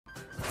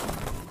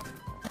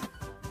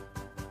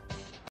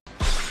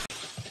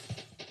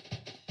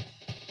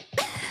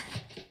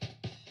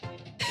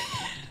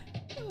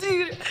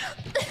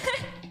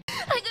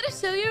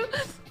show you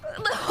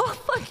the whole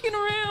fucking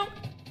room.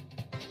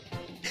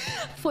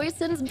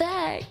 Forsen's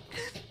back.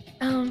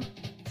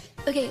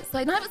 Okay, so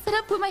I don't have it set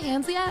up with my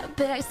hands yet,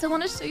 but I still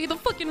want to show you the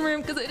fucking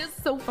room because it is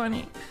so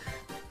funny.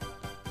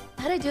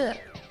 How'd I do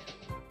it?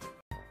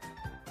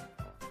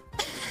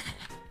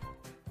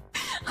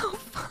 Oh,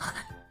 fuck.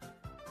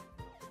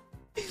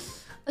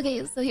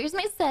 Okay, so here's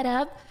my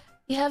setup.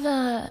 You have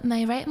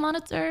my right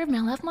monitor,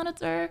 my left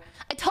monitor.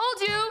 I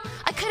told you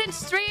I couldn't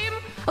stream,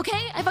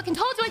 okay? I fucking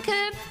told you I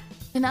couldn't.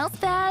 My mouse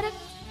pad.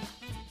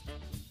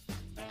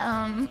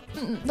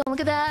 Don't look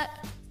at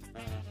that.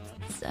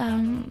 It's,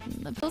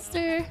 the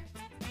poster.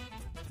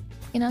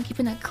 You know,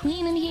 keeping it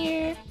clean in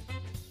here.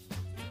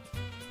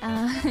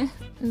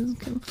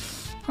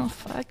 Oh,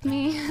 fuck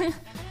me.